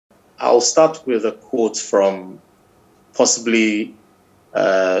I'll start with a quote from possibly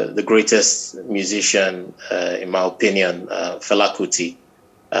the greatest musician, in my opinion, Fela Kuti.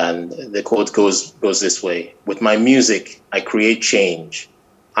 And the quote goes this way: "With my music, I create change.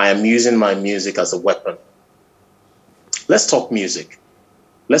 I am using my music as a weapon." Let's talk music.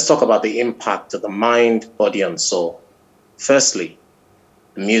 Let's talk about the impact of the mind, body, and soul. Firstly,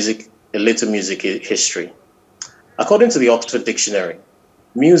 a little music history. According to the Oxford Dictionary,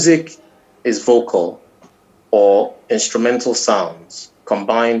 music is vocal or instrumental sounds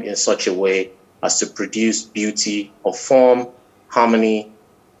combined in such a way as to produce beauty of form, harmony,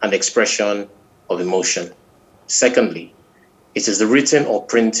 and expression of emotion. Secondly, it is the written or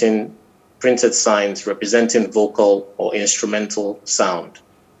printed signs representing vocal or instrumental sound.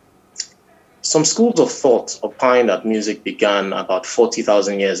 Some schools of thought opine that music began about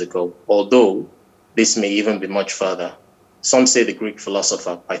 40,000 years ago, although this may even be much further. Some say the Greek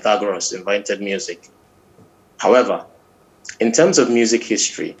philosopher Pythagoras invented music. However, in terms of music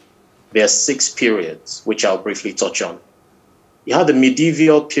history, there are 6 periods, which I'll briefly touch on. You had the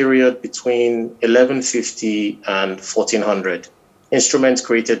medieval period between 1150 and 1400. Instruments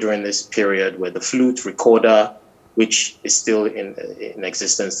created during this period were the flute, recorder, which is still in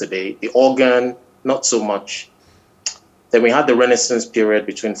existence today, the organ, not so much. Then we had the Renaissance period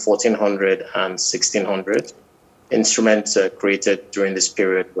between 1400 and 1600. Instruments created during this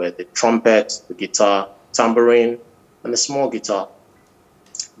period were the trumpet, the guitar, tambourine, and the small guitar.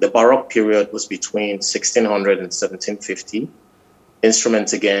 The Baroque period was between 1600 and 1750.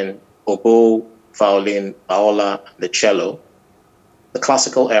 Instruments again, oboe, violin, viola, and the cello. The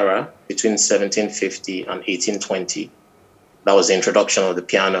classical era between 1750 and 1820. That was the introduction of the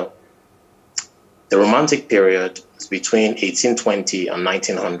piano. The Romantic period is between 1820 and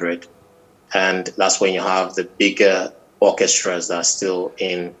 1900. And that's when you have the bigger orchestras that are still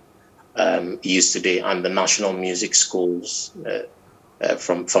in use today, and the national music schools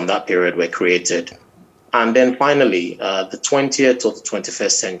from that period were created. And then finally, the 20th or the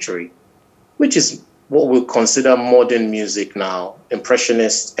 21st century, which is what we'll consider modern music now: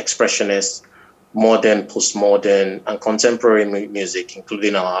 impressionist, expressionist, modern, postmodern, and contemporary music,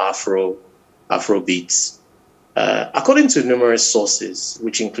 including our Afrobeats. According to numerous sources,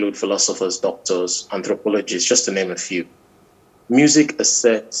 which include philosophers, doctors, anthropologists, just to name a few, music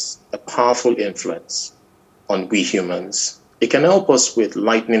exerts a powerful influence on we humans. It can help us with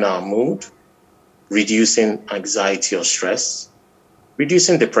lightening our mood, reducing anxiety or stress,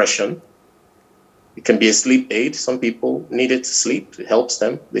 reducing depression. It can be a sleep aid. Some people need it to sleep. It helps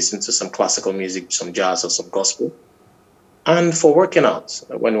them listen to some classical music, some jazz or some gospel. And for working out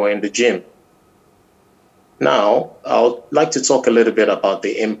when we're in the gym. Now, I would like to talk a little bit about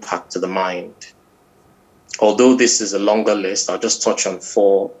the impact to the mind. Although this is a longer list, I'll just touch on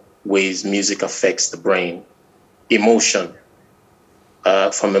 4 ways music affects the brain. Emotion.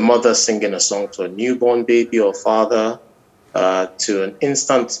 From a mother singing a song to a newborn baby or father, to an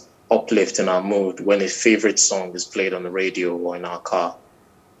instant uplift in our mood when a favorite song is played on the radio or in our car.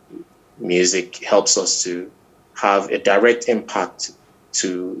 Music helps us to have a direct impact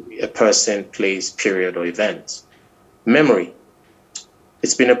to a person, place, period, or event. Memory.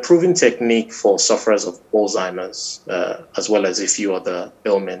 It's been a proven technique for sufferers of Alzheimer's, as well as a few other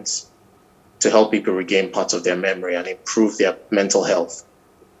ailments, to help people regain parts of their memory and improve their mental health.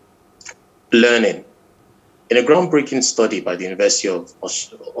 Learning. In a groundbreaking study by the University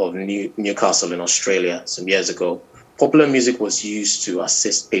of Newcastle in Australia some years ago, popular music was used to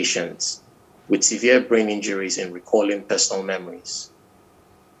assist patients with severe brain injuries in recalling personal memories.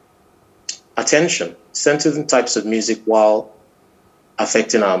 Attention. Certain types of music, while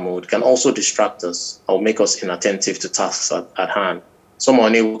affecting our mood, can also distract us or make us inattentive to tasks at hand. Some are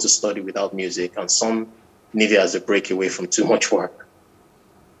unable to study without music, and some need it as a break away from too much work.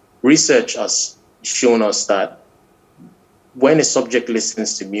 Research has shown us that when a subject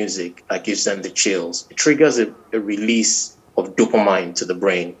listens to music that gives them the chills, it triggers a release of dopamine to the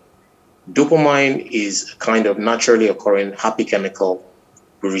brain. Dopamine is a kind of naturally occurring happy chemical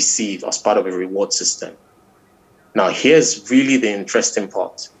we receive as part of a reward system. Now, here's really the interesting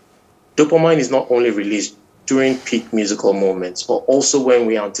part. Dopamine is not only released during peak musical moments, but also when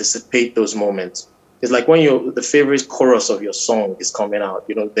we anticipate those moments. It's like when the favorite chorus of your song is coming out,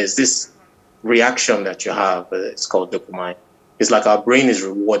 there's this reaction that you have. It's called dopamine. It's like our brain is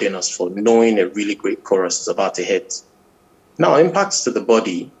rewarding us for knowing a really great chorus is about to hit. Now, impacts to the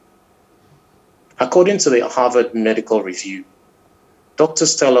body. According to the Harvard Medical Review,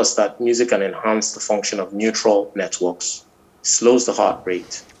 doctors tell us that music can enhance the function of neural networks, slows the heart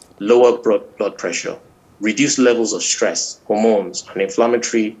rate, lower blood pressure, reduce levels of stress, hormones, and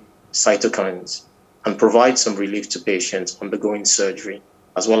inflammatory cytokines, and provide some relief to patients undergoing surgery,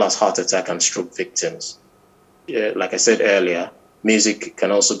 as well as heart attack and stroke victims. Like I said earlier, music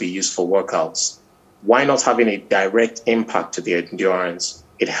can also be used for workouts. Why not having a direct impact to the endurance?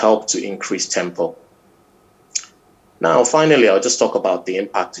 It helped to increase tempo. Now, finally, I'll just talk about the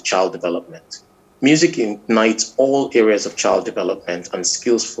impact to child development. Music ignites all areas of child development and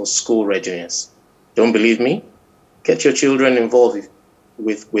skills for school readiness. Don't believe me? Get your children involved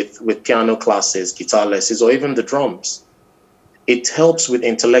with piano classes, guitar lessons, or even the drums. It helps with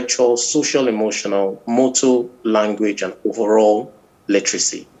intellectual, social, emotional, motor, language, and overall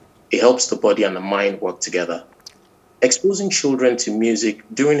literacy. It helps the body and the mind work together. Exposing children to music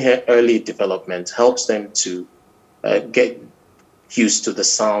during their early development helps them to get used to the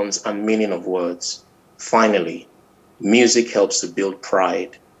sounds and meaning of words. Finally, music helps to build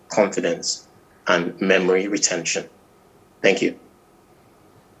pride, confidence, and memory retention. Thank you.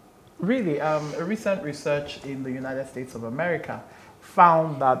 Really, a recent research in the United States of America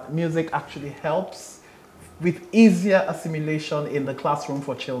found that music actually helps with easier assimilation in the classroom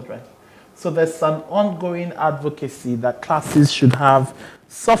for children. So there's an ongoing advocacy that classes should have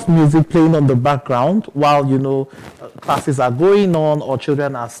soft music playing on the background while, classes are going on or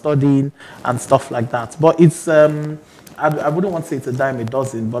children are studying and stuff like that. But it's, I wouldn't want to say it's a dime a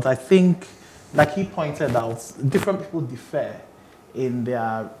dozen, but I think, like he pointed out, different people differ in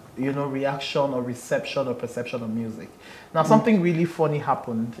their reaction or reception or perception of music. Now, something really funny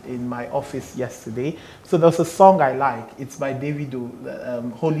happened in my office yesterday. So there's a song I like. It's by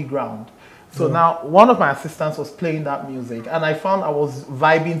Davido, Holy Ground. So now one of my assistants was playing that music and I found I was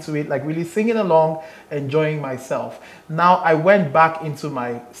vibing to it, like really singing along, enjoying myself. Now I went back into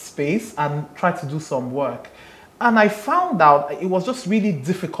my space and tried to do some work. And I found out it was just really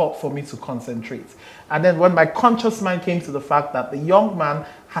difficult for me to concentrate. And then when my conscious mind came to the fact that the young man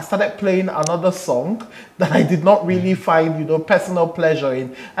has started playing another song that I did not really find, personal pleasure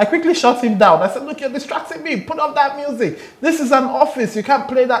in, I quickly shut him down. I said, look, you're distracting me. Put off that music. This is an office. You can't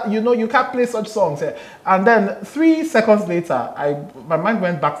play that, you can't play such songs here. And then 3 seconds later, my mind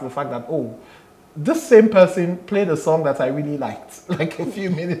went back to the fact that, oh, this same person played a song that I really liked like a few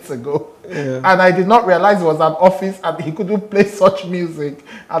minutes ago. Yeah. And I did not realize it was an office and he couldn't play such music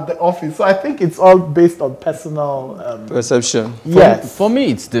at the office. So I think it's all based on personal perception. Yes. For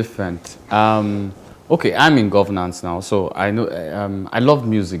me, it's different. Okay, I'm in governance now, so I know I loved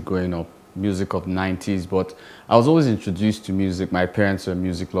music growing up, music of the 90s, but I was always introduced to music. My parents were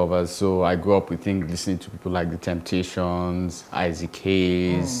music lovers, so I grew up with listening to people like The Temptations, Isaac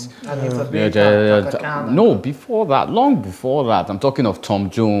Hayes. No, before that, long before that. I'm talking of Tom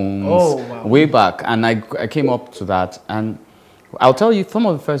Jones, way back. And I came up to that, and I'll tell you, some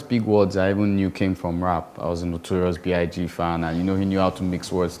of the first big words I even knew came from rap. I was a Notorious B.I.G. fan, and he knew how to mix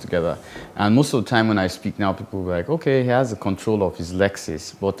words together. And most of the time when I speak now, people will be like, okay, he has the control of his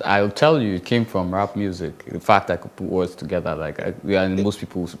Lexis. But I'll tell you, it came from rap music. The fact I could put words together, and most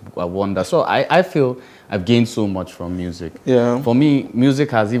people wonder. So I feel I've gained so much from music. Yeah. For me,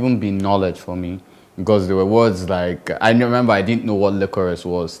 music has even been knowledge for me. Because there were words like, I remember I didn't know what licorice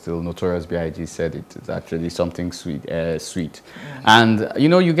was till Notorious B.I.G. said it. It's actually something sweet. And,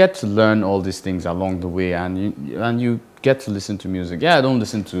 you get to learn all these things along the way, and you get to listen to music. Yeah, I don't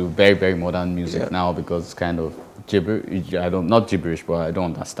listen to very, very modern music now because it's kind of gibberish. Not gibberish, but I don't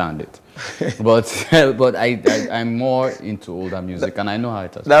understand it. but I'm more into older music, and I know how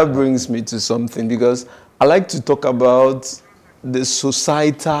it has. That brings me to something, because I like to talk about the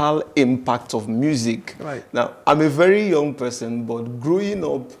societal impact of music. Right. Now, I'm a very young person, but growing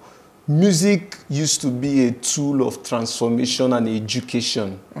up, music used to be a tool of transformation and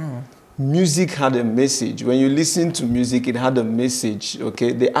education. Music had a message. When you listen to music, it had a message,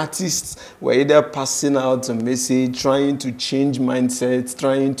 okay? The artists were either passing out a message, trying to change mindsets,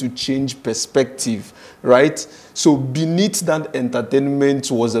 trying to change perspective, right? So beneath that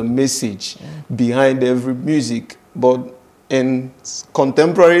entertainment was a message behind every music. But in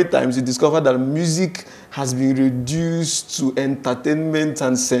contemporary times, you discover that music has been reduced to entertainment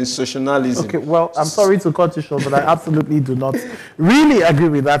and sensationalism. Okay, well, I'm sorry to cut you short, but I absolutely do not really agree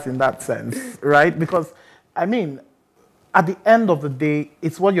with that in that sense, right? Because, at the end of the day,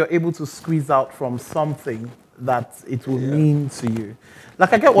 it's what you're able to squeeze out from something that it will mean to you.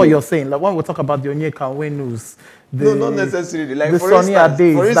 Like, I get what you're saying. Like, when we talk about the Onyeka Onwenus, no, not necessarily. Like, the Sunny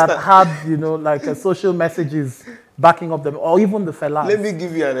Ades that had, social messages backing up them, or even the Fellas. Let me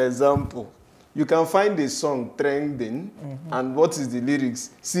give you an example. You can find a song trending, and what is the lyrics?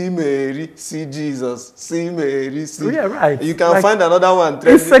 See Mary, see Jesus, see Mary, see. Oh, yeah, right. You can find another one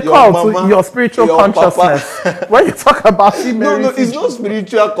trending. It's a call to your spiritual consciousness. When you talk about see Mary, No, it's not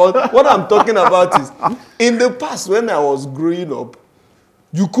spiritual. What I'm talking about is, in the past, when I was growing up,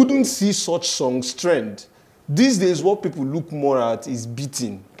 you couldn't see such songs trend. These days, what people look more at is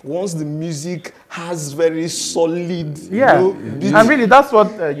beating. Once the music has very solid, and really that's what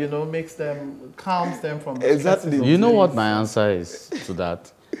makes them, calms them from the exactly. You know what my answer is to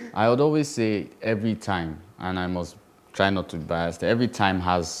that? I would always say every time, and I must try not to be biased, every time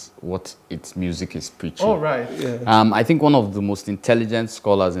has what its music is preaching. Oh, right. Yeah. I think one of the most intelligent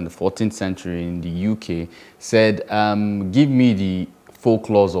scholars in the 14th century in the UK said, give me the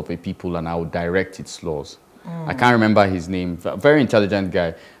folklores of a people and I will direct its laws. I can't remember his name, very intelligent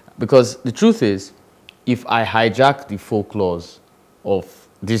guy. Because the truth is, if I hijack the folklores of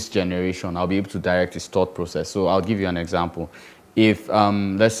this generation, I'll be able to direct its thought process. So I'll give you an example. If,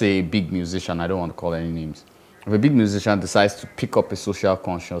 let's say, a big musician, I don't want to call any names, if a big musician decides to pick up a social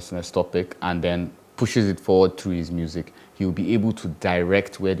consciousness topic and then pushes it forward through his music, he'll be able to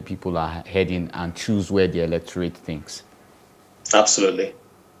direct where the people are heading and choose where the electorate thinks. Absolutely.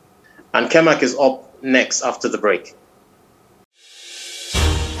 And Kemak is up next after the break.